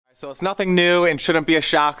So it's nothing new and shouldn't be a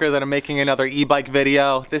shocker that I'm making another e-bike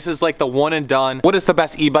video. This is like the one and done. What is the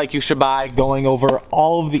best e-bike you should buy? Going over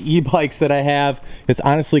all of the e-bikes that I have. It's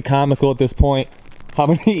honestly comical at this point how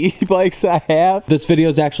many e-bikes I have. This video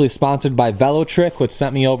is actually sponsored by VeloTrick, which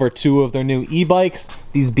sent me over 2 of their new e-bikes.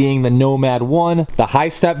 These being the Nomad 1, the high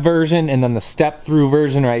step version, and then the step through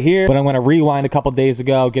version right here. But I'm gonna rewind a couple days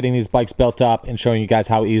ago, getting these bikes built up and showing you guys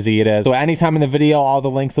how easy it is. So anytime in the video, all the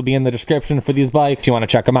links will be in the description for these bikes if you wanna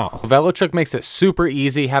check them out. VeloTrick makes it super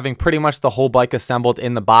easy, having pretty much the whole bike assembled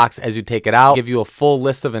in the box as you take it out. Give you a full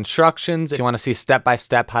list of instructions if you wanna see step by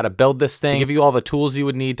step how to build this thing. Give you all the tools you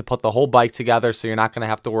would need to put the whole bike together, so you're not gonna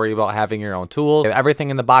have to worry about having your own tools. Have everything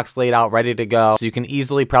in the box laid out, ready to go. So you can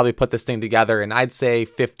easily probably put this thing together in, I'd say,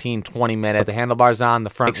 15-20 minutes. Put the handlebars on, the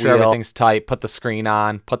front wheel, everything's tight, put the screen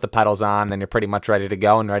on, put the pedals on, then you're pretty much ready to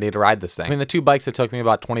go and ready to ride this thing. I mean, the 2 bikes, it took me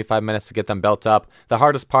about 25 minutes to get them built up. The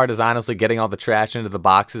hardest part is honestly getting all the trash into the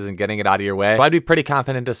boxes and getting it out of your way. But I'd be pretty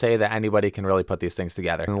confident to say that anybody can really put these things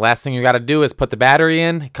together. And the last thing you gotta do is put the battery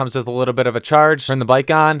in. It comes with a little bit of a charge, turn the bike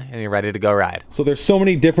on, and you're ready to go ride. So there's so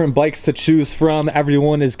many different bikes to choose from.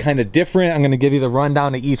 Everyone is kind of different. I'm gonna give you the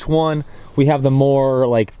rundown of each one. We have the more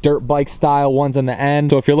like dirt bike style ones on the end.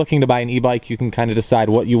 So if you're looking to buy an e-bike, you can kind of decide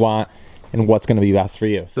what you want and what's going to be best for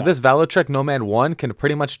you. So this VeloTrick Nomad 1 can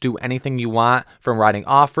pretty much do anything you want, from riding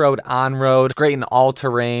off-road, on-road. It's great in all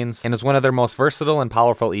terrains and is one of their most versatile and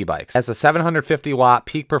powerful e-bikes. It has a 750 watt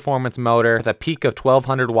peak performance motor with a peak of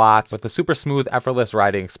 1200 watts with a super smooth, effortless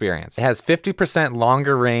riding experience. It has 50%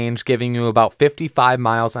 longer range, giving you about 55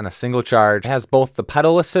 miles on a single charge. It has both the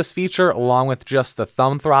pedal assist feature along with just the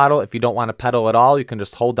thumb throttle. If you don't want to pedal at all, you can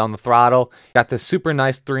just hold down the throttle. Got this super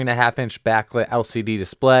nice 3.5-inch backlit LCD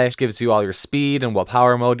display, which gives you all your speed and what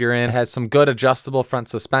power mode you're in. It has some good adjustable front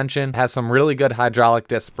suspension. It has some really good hydraulic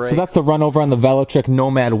disc brakes. So that's the run over on the VeloTrick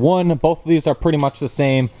Nomad 1. Both of these are pretty much the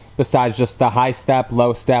same, besides just the high step,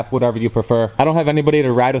 low step, whatever you prefer. I don't have anybody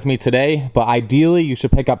to ride with me today, but ideally you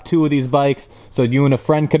should pick up 2 of these bikes so you and a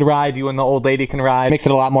friend could ride, you and the old lady can ride. Makes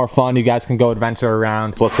it a lot more fun. You guys can go adventure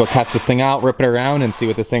around. So let's go test this thing out, rip it around, and see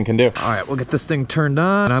what this thing can do. All right, we'll get this thing turned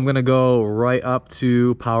on, and I'm gonna go right up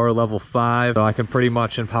to power level 5. So I can pretty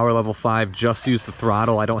much in power level 5 just use the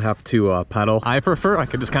throttle. I don't have to pedal. I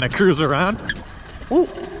can just kind of cruise around. Ooh.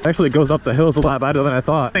 Actually, it goes up the hills a lot better than I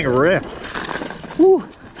thought. Thing rips. Woo.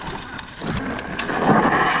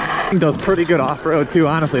 Does pretty good off-road too,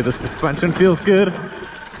 honestly. The suspension feels good.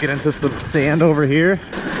 Get into some sand over here.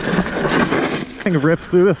 I think it rips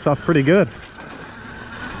through this stuff pretty good.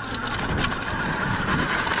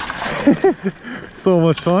 So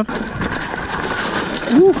much fun.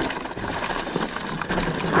 Woo.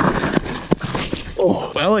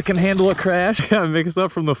 Oh, well, it can handle a crash. I mixed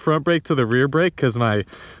up from the front brake to the rear brake because my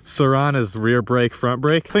SurRon is rear brake, front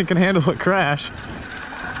brake. I think it can handle a crash.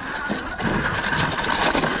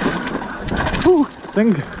 Whew,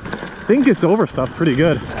 thing gets over stuff pretty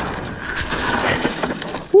good.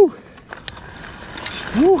 Whew.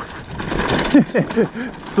 Whew.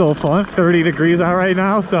 So fun. 30 degrees out right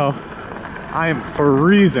now, so I am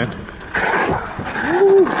freezing.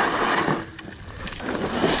 Whew.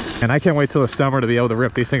 And I can't wait till the summer to be able to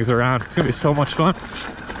rip these things around. It's gonna be so much fun.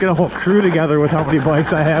 Get a whole crew together with how many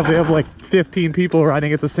bikes I have. We have like 15 people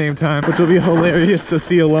riding at the same time, which will be hilarious to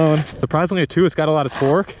see alone. Surprisingly too, it's got a lot of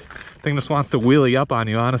torque. Thing just wants to wheelie up on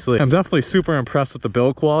you, honestly. I'm definitely super impressed with the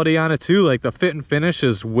build quality on it too. Like the fit and finish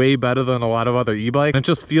is way better than a lot of other e-bikes. It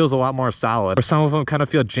just feels a lot more solid. Where some of them kind of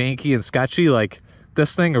feel janky and sketchy, like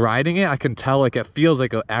this thing, riding it, I can tell like it feels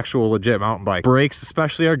like an actual legit mountain bike. Brakes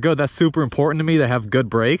especially are good. That's super important to me. They have good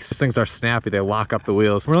brakes. These things are snappy. They lock up the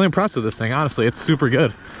wheels. I'm really impressed with this thing, honestly. It's super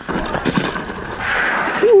good.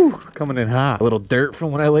 Whew, coming in hot. A little dirt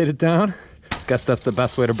from when I laid it down. Guess that's the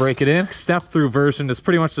best way to break it in. Step through version is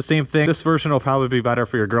pretty much the same thing. This version will probably be better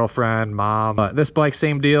for your girlfriend, mom. This bike,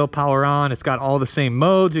 same deal, power on. It's got all the same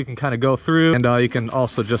modes you can kind of go through, and you can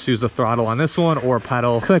also just use the throttle on this one or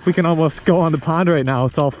pedal. Looks like we can almost go on the pond right now.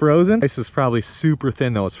 It's all frozen. This is probably super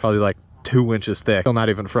thin though. It's probably like 2 inches thick. Still not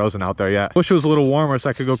even frozen out there yet. Wish it was a little warmer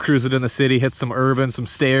so I could go cruise it in the city, hit some urban, some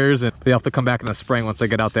stairs, and we have to come back in the spring once I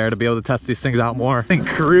get out there to be able to test these things out more. I think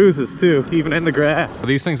cruises too, even in the grass.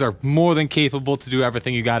 These things are more than capable to do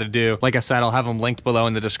everything you got to do. Like I said, I'll have them linked below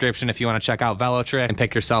in the description if you want to check out VeloTrick and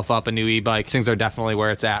pick yourself up a new e-bike. These things are definitely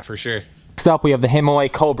where it's at for sure. Next up, we have the Himalaya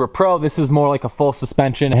Cobra Pro. This is more like a full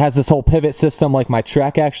suspension. It has this whole pivot system like my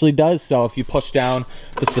Trek actually does. So if you push down,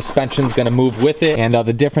 the suspension's gonna move with it. And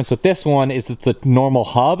the difference with this one is it's a normal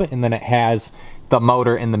hub, and then it has the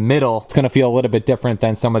motor in the middle, it's gonna feel a little bit different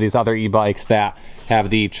than some of these other e-bikes that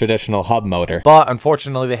have the traditional hub motor. But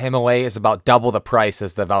unfortunately, the Himalaya is about double the price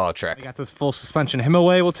as the VeloTric. I got this full suspension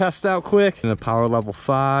Himalaya we'll test out quick. And the power level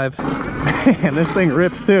 5. Man, this thing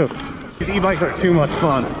rips too. These e-bikes are too much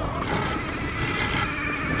fun.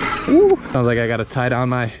 Woo. Sounds like I gotta tie down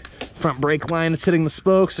my front brake line. It's hitting the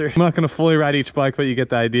spokes. Or I'm not gonna fully ride each bike, but you get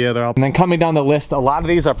the idea. They're all. And then coming down the list, a lot of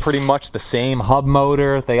these are pretty much the same hub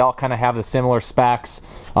motor. They all kind of have the similar specs.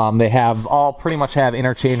 They have all pretty much have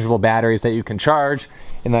interchangeable batteries that you can charge,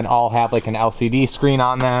 and then all have like an LCD screen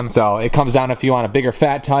on them. So it comes down if you want a bigger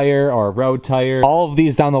fat tire or a road tire. All of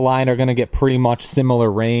these down the line are gonna get pretty much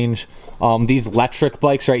similar range. These electric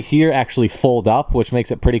bikes right here actually fold up, which makes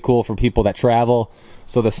it pretty cool for people that travel.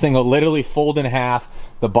 So the thing will literally fold in half,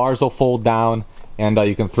 the bars will fold down, and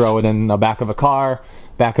you can throw it in the back of a car,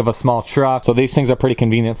 back of a small truck. So these things are pretty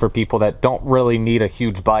convenient for people that don't really need a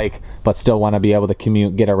huge bike, but still want to be able to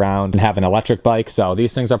commute, get around, and have an electric bike. So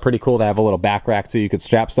these things are pretty cool. They have a little back rack so you could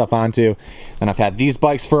strap stuff onto. And I've had these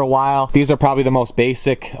bikes for a while. These are probably the most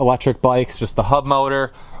basic electric bikes, just the hub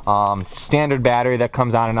motor, standard battery that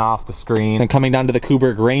comes on and off the screen. And coming down to the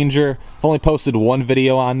Kuberg Ranger, I've only posted one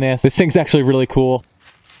video on this. This thing's actually really cool.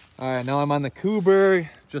 All right, now I'm on the Kuberg.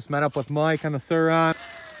 Just met up with Mike on the SurRon.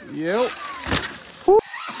 Yep.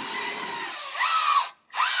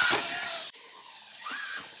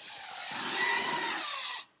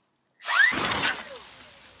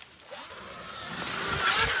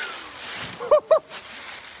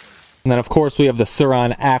 And then of course we have the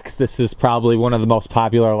SurRon X. This is probably one of the most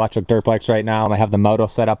popular electric dirt bikes right now. I have the moto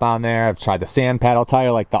set up on there. I've tried the sand paddle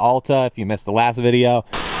tire like the ALTA if you missed the last video.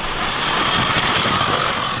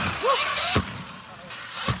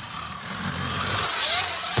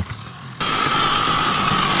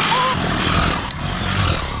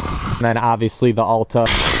 And then obviously the ALTA.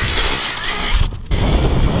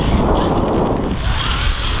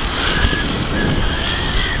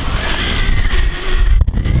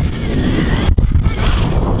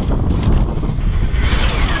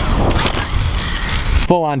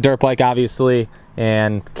 Full on dirt bike obviously,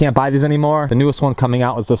 and can't buy these anymore. The newest one coming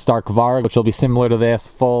out is the Stark Varg, which will be similar to this,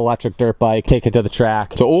 full electric dirt bike, take it to the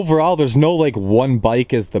track. So overall there's no like one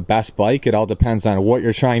bike is the best bike. It all depends on what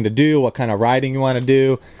you're trying to do, what kind of riding you want to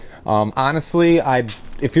do. Honestly,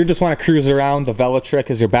 if you just want to cruise around, the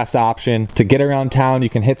VeloTric is your best option. To get around town, you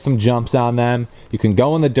can hit some jumps on them. You can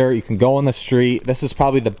go in the dirt, you can go in the street. This is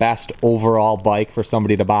probably the best overall bike for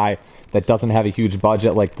somebody to buy that doesn't have a huge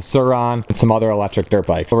budget like the SurRon and some other electric dirt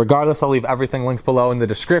bikes. So regardless, I'll leave everything linked below in the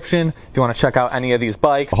description if you want to check out any of these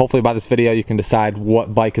bikes. Hopefully by this video you can decide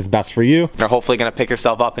what bike is best for you. You're hopefully going to pick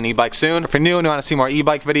yourself up an e-bike soon. If you're new and you want to see more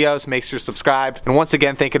e-bike videos, make sure you're subscribed. And once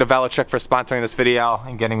again, thank you to VeloTric for sponsoring this video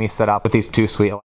and getting me set up with these two sweet